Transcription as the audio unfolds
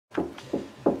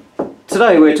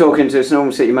Today we're talking to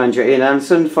Normal City manager Ian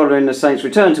Allinson following the Saints'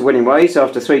 return to winning ways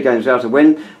after 3 games without a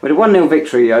win with a 1-0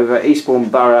 victory over Eastbourne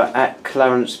Borough at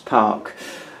Clarence Park.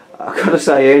 I've got to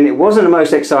say, Ian, it wasn't the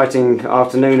most exciting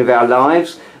afternoon of our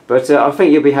lives, but I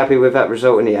think you'll be happy with that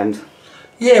result in the end.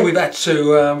 Yeah, we've had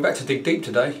to dig deep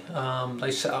today.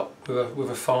 They set up with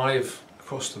a 5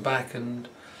 across the back, and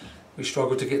we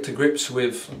struggled to get to grips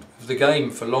with the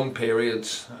game for long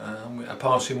periods. Our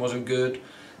passing wasn't good.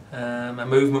 Our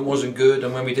movement wasn't good,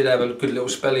 and when we did have a good little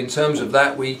spell in terms of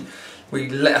that, we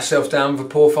let ourselves down with a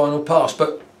poor final pass.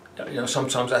 But you know,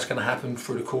 sometimes that's going to happen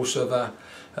through the course of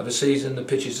a season. The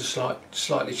pitches are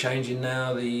slightly changing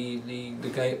now. The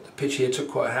pitch here took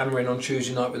quite a hammering on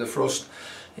Tuesday night with the frost.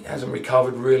 It hasn't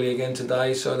recovered really again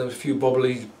today, so there were a few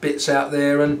bobbly bits out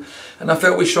there, and I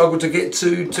felt we struggled to get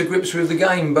to grips with the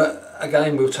game. But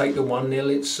again, we'll take the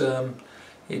 1-0.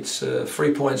 It's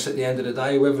 3 points at the end of the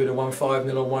day. Whether we'd won 5-0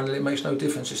 or 1-0, it makes no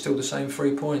difference. It's still the same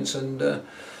 3 points, and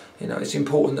you know, it's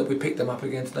important that we picked them up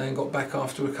again today and got back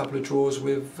after a couple of draws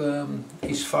with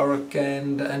East Thurrock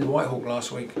and Whitehawk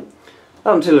last week.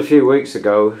 Up until a few weeks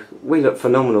ago, we looked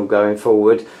phenomenal going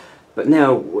forward, but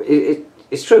now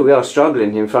it's true we are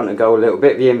struggling in front of goal a little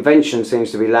bit. The invention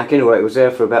seems to be lacking, although it was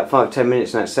there for about 5-10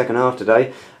 minutes in that second half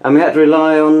today, and we had to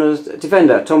rely on the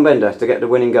defender, Tom Bender, to get the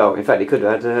winning goal. In fact, he could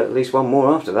have had at least one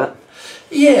more after that.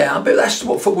 Yeah, but that's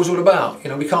what football's all about. You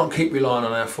know, we can't keep relying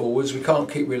on our forwards. We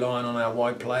can't keep relying on our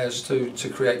wide players to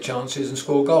create chances and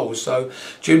score goals. So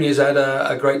Junior's had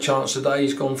a great chance today.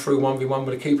 He's gone through 1v1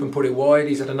 with the keeper and put it wide.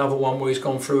 He's had another one where he's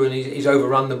gone through and he's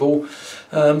overrun the ball.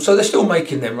 So they're still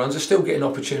making them runs. They're still getting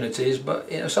opportunities.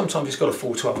 But you know, sometimes it's got to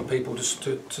fall to other people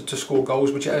to score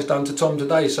goals, which it has done to Tom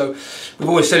today. So we've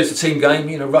always said it's a team game.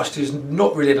 You know, Rusty's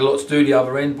not really had a lot to do the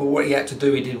other end, but what he had to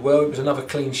do, he did well. It was another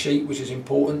clean sheet, which is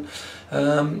important.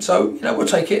 So you know, we'll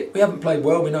take it. We haven't played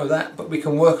well, we know that, but we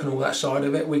can work on all that side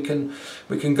of it. We can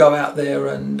go out there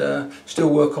and still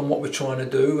work on what we're trying to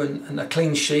do. And a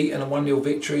clean sheet and a 1-0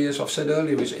 victory, as I've said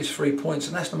earlier, is 3 points,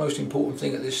 and that's the most important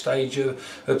thing at this stage of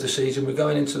the season. We're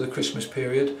going into the Christmas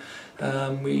period.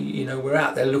 We're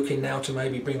out there looking now to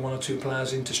maybe bring 1 or 2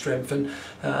 players in to strengthen,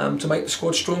 to make the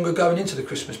squad stronger going into the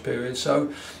Christmas period.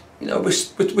 So, you know,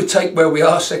 we take where we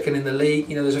are, second in the league.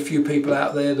 You know, there's a few people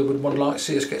out there that would like to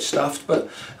see us get stuffed, but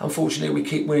unfortunately we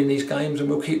keep winning these games, and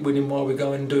we'll keep winning while we're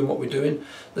going and doing what we're doing.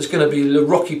 There's going to be a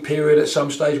rocky period at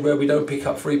some stage where we don't pick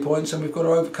up 3 points, and we've got to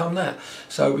overcome that.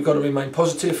 So we've got to remain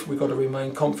positive, we've got to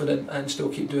remain confident, and still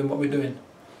keep doing what we're doing.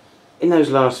 In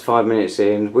those last 5 minutes,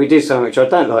 Ian, we did something which I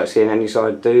don't like seeing any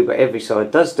side do, but every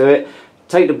side does do it.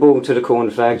 Take the ball to the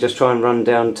corner flag, just try and run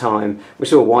down time. We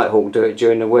saw Whitehawk do it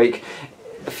during the week.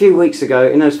 A few weeks ago,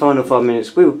 in those final 5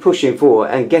 minutes, we were pushing forward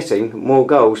and getting more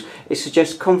goals. It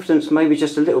suggests confidence maybe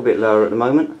just a little bit lower at the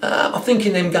moment. I think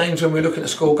in them games when we were looking to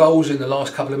score goals in the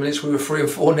last couple of minutes, we were 3 or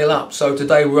 4-0 up. So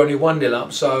today we're only 1-0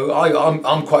 up. So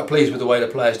I'm quite pleased with the way the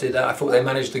players did that. I thought they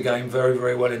managed the game very,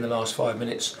 very well in the last 5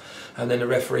 minutes. And then the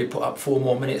referee put up 4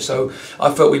 more minutes, so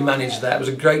I felt we managed that. It was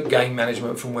a great game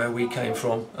management from where we came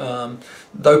from.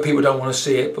 Though people don't want to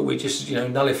see it, but we just, you know,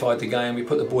 nullified the game. We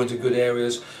put the ball into good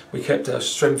areas. We kept our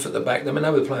strength at the back. I mean,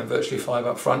 they were playing virtually 5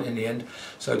 up front in the end.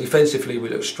 So defensively we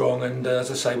looked strong, and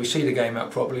as I say, we see the game out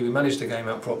properly. We managed the game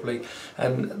out properly.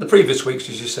 And the previous weeks,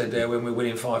 as you said there, when we were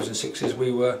winning 5s and 6s,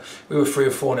 we were 3 or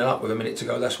 4-0 up with a minute to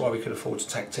go. That's why we could afford to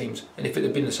attack teams. And if it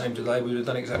had been the same today, we would have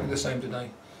done exactly the same today.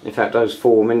 In fact, those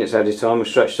 4 minutes added time were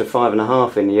stretched to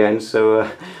 5.5 in the end,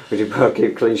 so we did well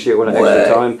keep clean sheet all that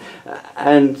extra time.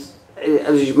 And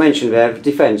as you mentioned there,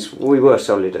 defence, we were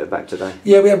solid at the back today.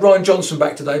 Yeah, we had Ryan Johnson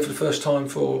back today for the first time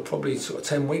for probably sort of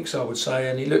 10 weeks, I would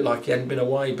say, and he looked like he hadn't been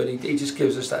away, but he just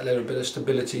gives us that little bit of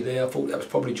stability there. I thought that was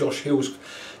probably Josh Hill's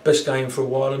best game for a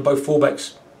while, and both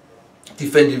fullbacks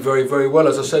defended very, very well.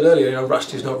 As I said earlier, you know,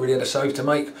 Rusty's not really had a save to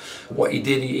make. What he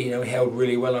did, he held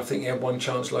really well. I think he had one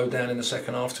chance low down in the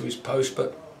second half to his post,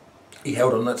 but he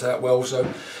held on that well.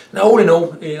 So now, all in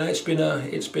all, you know, it's been a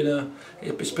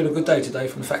good day today.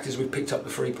 From the fact is we've picked up the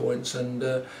 3 points, and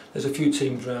there's a few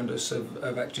teams around us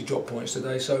have actually dropped points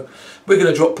today. So we're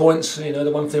going to drop points. You know,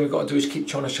 the one thing we've got to do is keep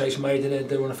trying to chase Maidenhead.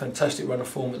 They're on a fantastic run of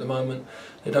form at the moment.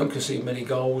 They don't concede many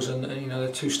goals, and you know,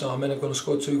 the 2-star men have gone and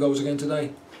scored 2 goals again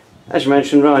today. As you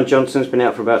mentioned, Ryan Johnson's been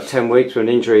out for about 10 weeks with an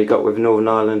injury he got with Northern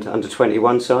Ireland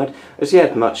under-21 side. Has he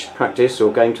had much practice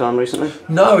or game time recently?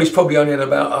 No, he's probably only had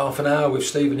about half an hour with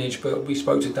Stevenage, but we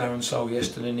spoke to Darren Soul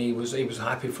yesterday, and he was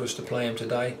happy for us to play him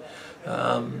today.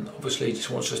 Obviously he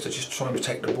just wants us to just try and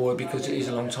protect the boy, because it is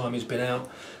a long time he's been out.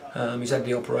 He's had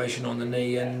the operation on the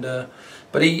knee, and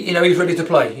but he's ready to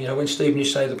play. When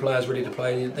Stevenage say the player's ready to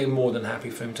play, they're more than happy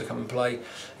for him to come and play.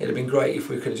 It'd have been great if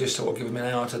we could have just sort of given him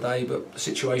an hour today, but the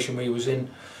situation we was in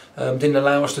didn't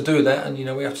allow us to do that, and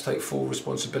we have to take full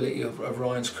responsibility of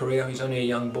Ryan's career. He's only a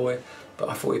young boy, but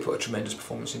I thought he put a tremendous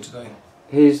performance in today.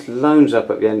 His loan's up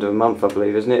at the end of the month, I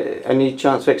believe, isn't it? Any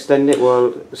chance of extending it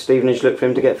while Stevenage look for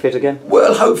him to get fit again?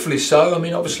 Well, hopefully so. I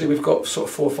mean, obviously we've got sort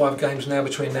of 4 or 5 games now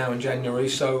between now and January,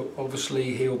 so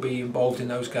obviously he'll be involved in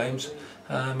those games.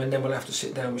 And then we'll have to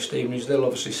sit down with Stevenage. They'll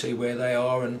obviously see where they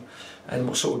are and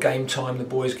what sort of game time the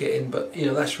boys get in. But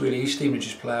that's really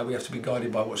Stevenage's player. We have to be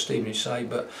guided by what Stevenage say.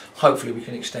 But hopefully we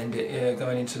can extend it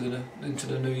going into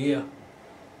the new year.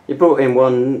 You brought in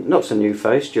one not so new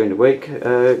face during the week.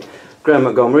 Graham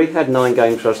Montgomery had 9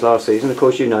 games for us last season. Of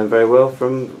course, you know him very well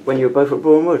from when you were both at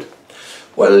Broughan Wood.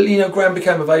 Well, Graham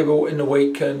became available in the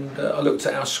week, and I looked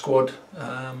at our squad.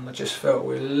 I just felt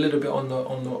we're a little bit on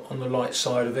the light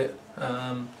side of it,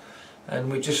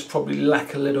 and we just probably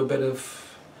lack a little bit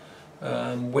of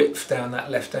width down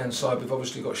that left-hand side. We've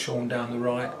obviously got Sean down the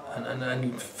right,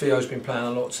 and Theo's been playing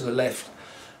a lot to the left.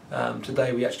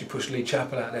 Today we actually pushed Lee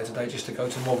Chappell out there today just to go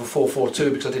to more of a 4-4-2,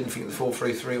 because I didn't think the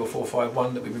 4-3-3 or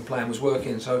 4-5-1 that we've been playing was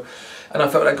working. So, and I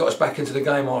felt that got us back into the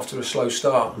game after a slow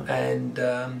start. And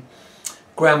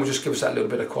Graham will just give us that little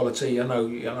bit of quality. I know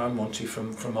Monty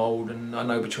from old, and I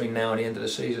know between now and the end of the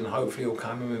season, hopefully he'll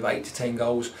come in with 8 to 10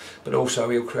 goals. But also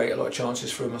he'll create a lot of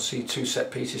chances for him. I see 2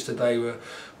 set pieces today were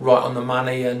right on the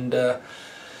money, and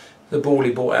the ball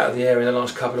he brought out of the air in the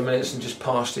last couple of minutes and just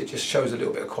passed it just shows a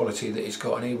little bit of quality that he's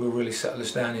got, and he will really settle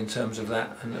us down in terms of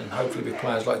that. And hopefully with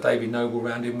players like David Noble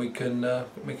around him, we can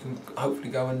hopefully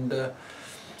go and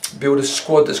build a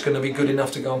squad that's going to be good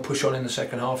enough to go and push on in the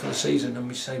second half of the season. And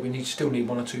we say we still need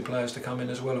 1 or 2 players to come in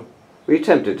as well. Were you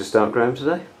tempted to start Graham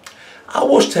today? I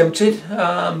was tempted,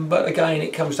 but again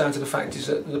it comes down to the fact is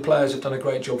that the players have done a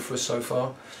great job for us so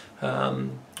far.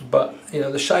 But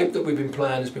the shape that we've been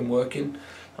playing has been working.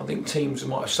 I think teams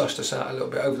might have sussed us out a little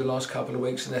bit over the last couple of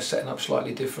weeks, and they're setting up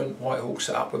slightly different. Whitehawk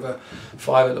set up with a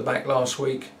 5 at the back last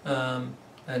week, and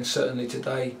certainly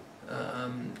today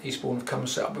Eastbourne have come and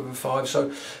set up with a 5.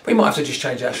 So we might have to just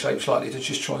change our shape slightly to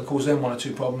just try and cause them 1 or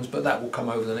 2 problems, but that will come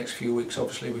over the next few weeks.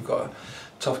 Obviously we've got a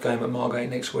tough game at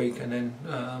Margate next week, and then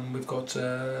we've got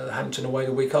Hampton away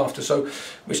the week after. So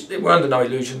we're under no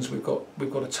illusions. We've got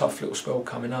a tough little spell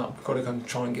coming up. We've got to go and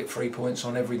try and get 3 points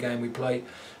on every game we play.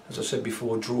 As I said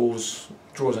before, draws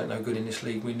ain't no good in this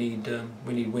league. We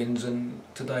need wins, and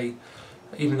today,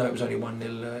 even though it was only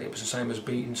 1-0, it was the same as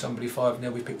beating somebody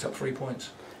 5-0. We picked up 3 points.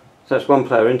 So that's 1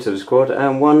 player into the squad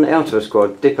and 1 out of the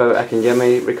squad. Dippo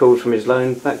Akinyemi recalled from his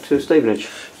loan back to Stevenage.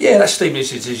 Yeah, that's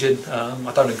Stevenage's decision.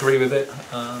 I don't agree with it.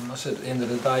 I said at the end of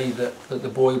the day that the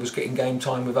boy was getting game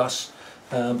time with us.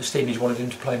 But Stevenage wanted him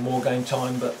to play more game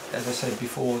time. But as I said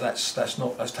before, that's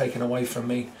taken away from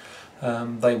me.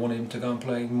 They wanted him to go and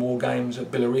play more games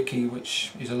at Billericay,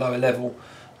 which is a lower level.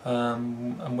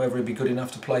 And whether he'd be good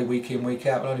enough to play week in, week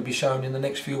out will only be shown in the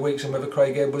next few weeks, and whether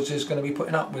Craig Edwards is going to be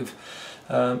putting up with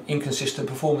inconsistent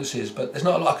performances. But there's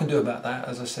not a lot I can do about that.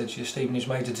 As I said to you, Stevenage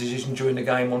made a decision during the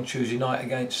game on Tuesday night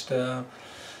against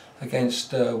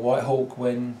Whitehawk,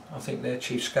 when I think their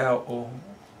chief scout or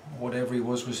whatever he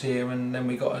was here, and then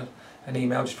we got an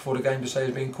email just before the game to say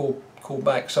he's being called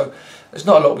back. So there's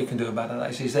not a lot we can do about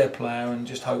it. He's their player, and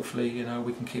just hopefully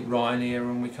we can keep Ryan here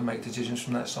and we can make decisions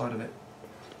from that side of it.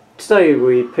 Today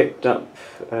we picked up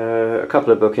a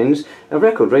couple of bookings, a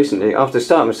record recently after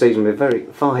starting the season with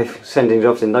 5 sendings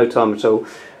off in no time at all.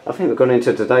 I think we've gone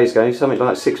into today's game something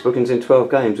like 6 bookings in 12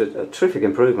 games, a terrific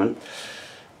improvement.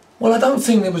 Well, I don't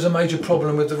think there was a major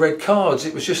problem with the red cards.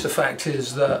 It was just the fact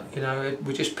is that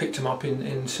we just picked them up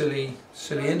in silly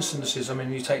instances. I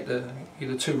mean, you take the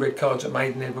 2 red cards at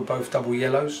Maidenhead were both double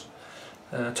yellows.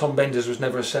 Tom Benders was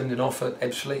never a sending off at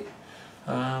Ebbsfleet.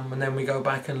 And then we go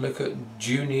back and look at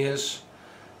juniors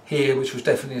here, which was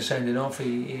definitely a sending off.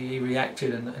 He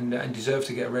reacted and deserved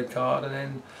to get a red card. And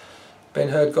then Ben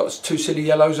Hurd got 2 silly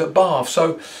yellows at Bath.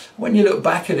 So when you look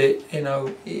back at it,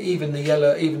 even the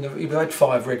yellow, even if you had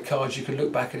 5 red cards, you could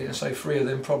look back at it and say 3 of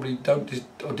them probably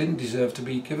didn't deserve to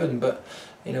be given. But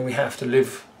we have to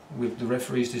live with the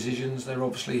referee's decisions. They're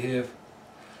obviously here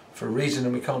for a reason,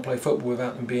 and we can't play football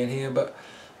without them being here. But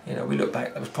we look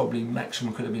back, that was probably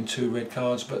maximum could have been 2 red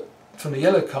cards. But from the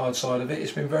yellow card side of it,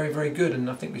 it's been very, very good. And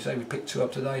I think we picked 2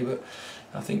 up today, but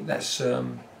I think that's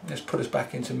put us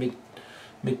back into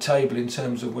mid-table in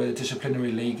terms of where the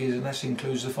disciplinary league is, and that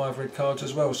includes the 5 red cards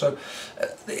as well. So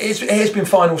it's been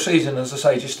final season, as I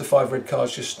say. Just the 5 red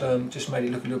cards just made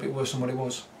it look a little bit worse than what it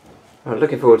was. Right,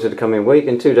 looking forward to the coming week.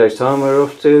 In 2 days' time we're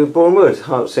off to Bournemouth,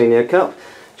 Heart Senior Cup.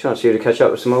 Chance for you to catch up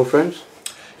with some old friends.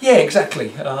 Yeah,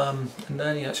 exactly. And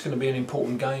then it's going to be an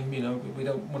important game. We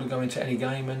don't want to go into any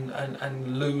game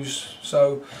and lose.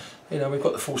 So, we've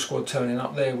got the full squad turning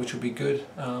up there, which will be good.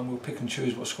 We'll pick and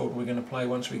choose what squad we're going to play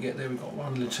once we get there. We've got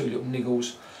one or two little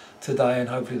niggles today, and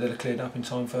hopefully they'll have cleared up in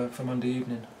time for Monday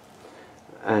evening.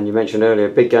 And you mentioned earlier,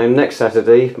 big game next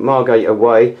Saturday, Margate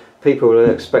away. People will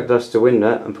expect us to win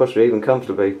that, and possibly even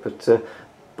comfortably. But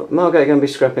Margate are going to be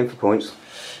scrapping for points.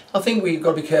 I think we've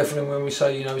got to be careful when we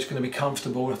say it's going to be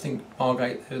comfortable. I think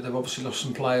Margate, they've obviously lost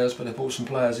some players, but they've brought some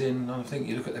players in. And I think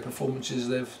you look at their performances,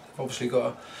 they've obviously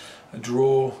got a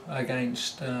draw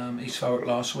against East Thurrock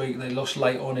last week. They lost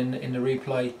late on in the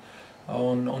replay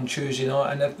on Tuesday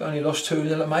night, and they've only lost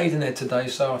 2-0 at Maidenhead today.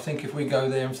 So I think if we go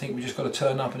there and think we just got to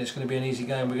turn up and it's going to be an easy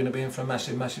game, we're going to be in for a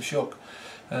massive shock.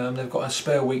 They've got a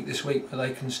spare week this week where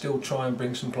they can still try and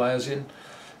bring some players in.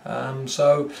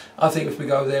 So I think if we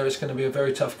go there, it's going to be a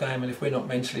very tough game, and if we're not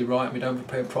mentally right and we don't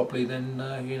prepare properly, then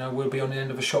we'll be on the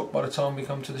end of a shock by the time we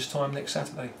come to this time next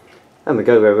Saturday. And we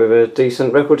go there with a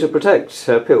decent record to protect.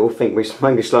 People think we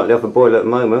may be slightly off a boil at the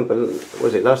moment, but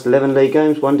was it last 11 league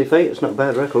games, 1 defeat? It's not a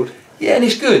bad record. Yeah, and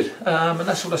it's good, and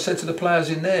that's what I said to the players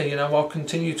in there. I'll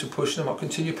continue to push them, I'll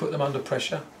continue to put them under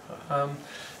pressure,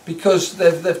 because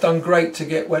they've done great to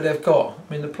get where they've got.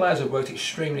 I mean, the players have worked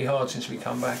extremely hard since we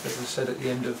come back, as I said at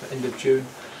the end of June,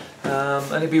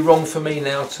 and it'd be wrong for me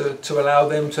now to allow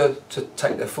them to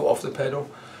take their foot off the pedal.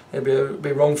 It'd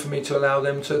be wrong for me to allow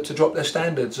them to drop their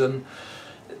standards. And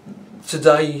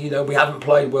today, we haven't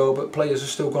played well, but players have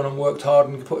still gone and worked hard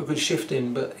and put a good shift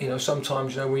in. But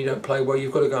sometimes, when you don't play well,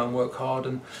 you've got to go and work hard.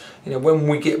 And when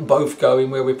we get both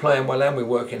going, where we're playing well and we're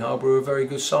working hard, we're a very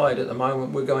good side. At the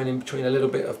moment, we're going in between a little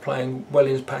bit of playing well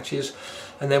in patches,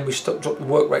 and then the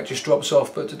work rate just drops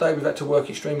off. But today we've had to work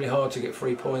extremely hard to get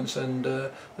 3 points, and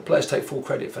the players take full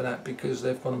credit for that because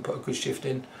they've gone and put a good shift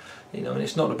in. And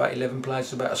it's not about 11 players,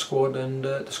 it's about a squad, and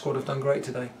the squad have done great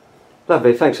today.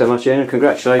 Lovely, thanks so much, Ian.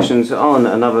 Congratulations on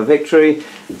another victory.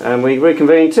 And we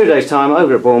reconvene in 2 days' time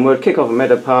over at Bournemouth. Kick off at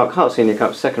Meadow Park. Heart Senior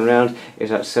Cup second round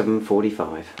is at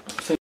 7:45.